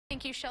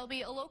Thank you,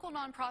 Shelby. A local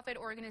nonprofit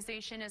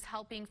organization is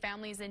helping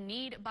families in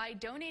need by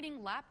donating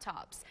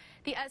laptops.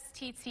 The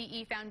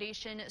STTE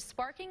Foundation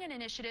sparking an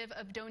initiative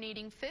of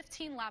donating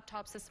 15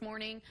 laptops this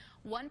morning,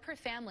 one per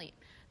family.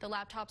 The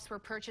laptops were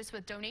purchased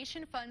with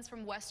donation funds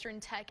from Western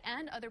Tech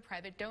and other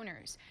private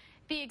donors.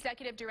 The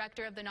executive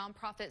director of the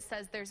nonprofit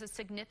says there's a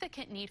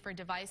significant need for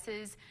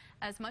devices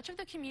as much of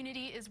the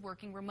community is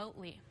working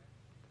remotely.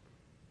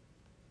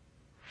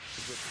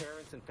 With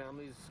parents and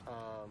families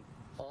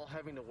all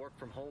having to work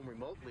from home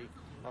remotely,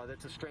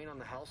 that's a strain on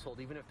the household.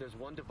 Even if there's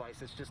one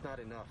device, it's just not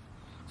enough.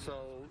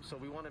 So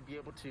we want to be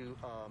able to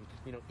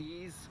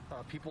ease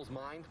people's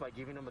minds by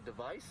giving them a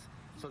device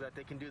so that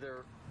they can do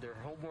their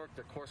homework,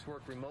 their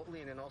coursework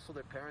remotely, and then also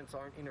their parents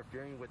aren't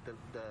interfering with the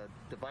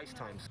device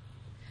times.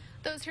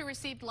 Those who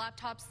received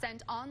laptops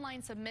sent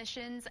online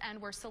submissions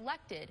and were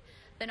selected.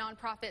 The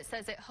nonprofit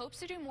says it hopes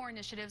to do more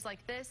initiatives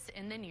like this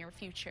in the near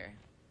future.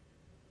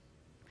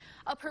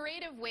 A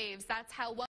parade of waves, that's how one